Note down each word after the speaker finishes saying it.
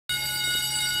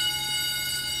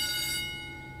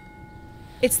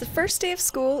It's the first day of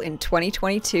school in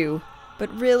 2022,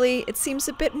 but really it seems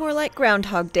a bit more like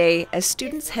Groundhog Day as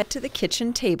students head to the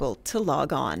kitchen table to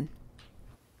log on.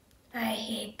 I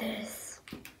hate this.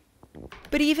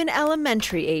 But even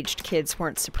elementary-aged kids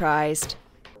weren't surprised.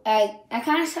 I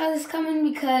kind of saw this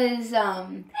coming because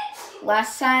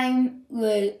last time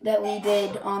that we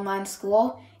did online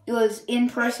school, it was in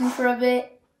person for a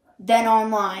bit, then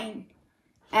online.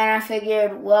 And I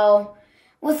figured, well,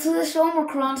 with this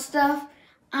Omicron stuff,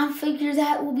 I figured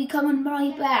that will be coming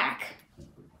right back.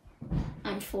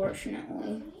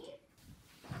 Unfortunately.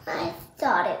 I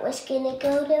thought it was going to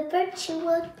go to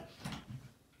virtual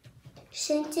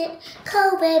since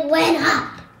COVID went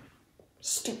up.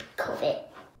 Stupid COVID.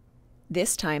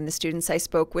 This time, the students I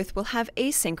spoke with will have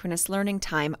asynchronous learning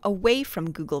time away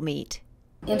from Google Meet.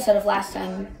 Instead of last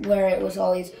time where it was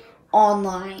always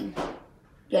online,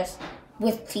 just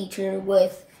with teacher,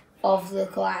 with all of the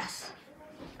class.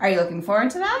 Are you looking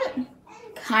forward to that?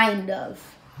 Kind of.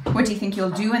 What do you think you'll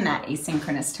do in that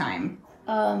asynchronous time?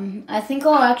 I think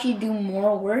I'll actually do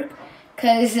more work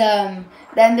because then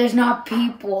there's not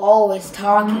people always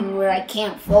talking where I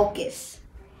can't focus.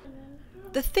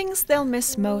 The things they'll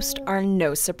miss most are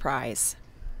no surprise.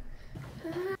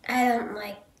 I don't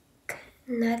like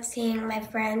not seeing my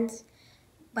friends.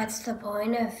 What's the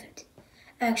point of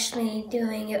actually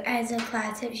doing it as a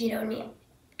class if you don't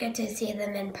get to see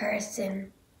them in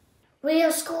person?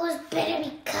 Real school is better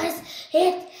because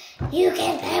you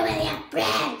can play with your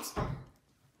friends.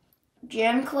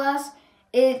 Gym class,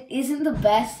 it isn't the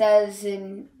best as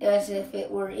if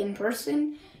it were in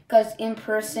person, because in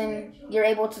person you're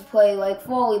able to play like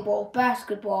volleyball,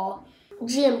 basketball.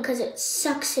 Gym, because it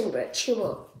sucks in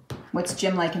virtual. What's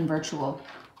gym like in virtual?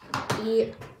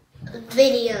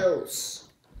 Videos.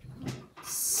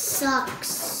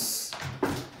 Sucks.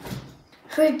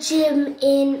 For gym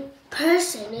in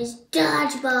person is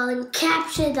dodgeball and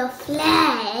capture the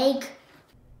flag.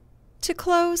 To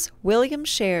close, William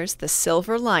shares the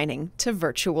silver lining to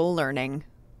virtual learning.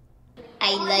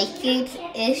 I like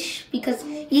it-ish because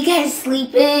you guys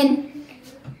sleep in.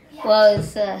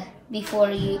 Was before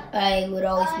I would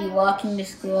always be walking to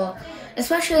school,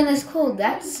 especially in this cold.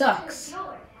 That sucks.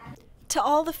 To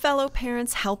all the fellow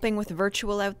parents helping with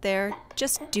virtual out there,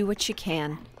 just do what you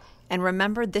can. And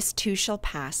remember, this too shall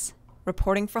pass.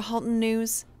 Reporting for Halton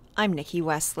News, I'm Nikki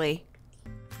Wesley.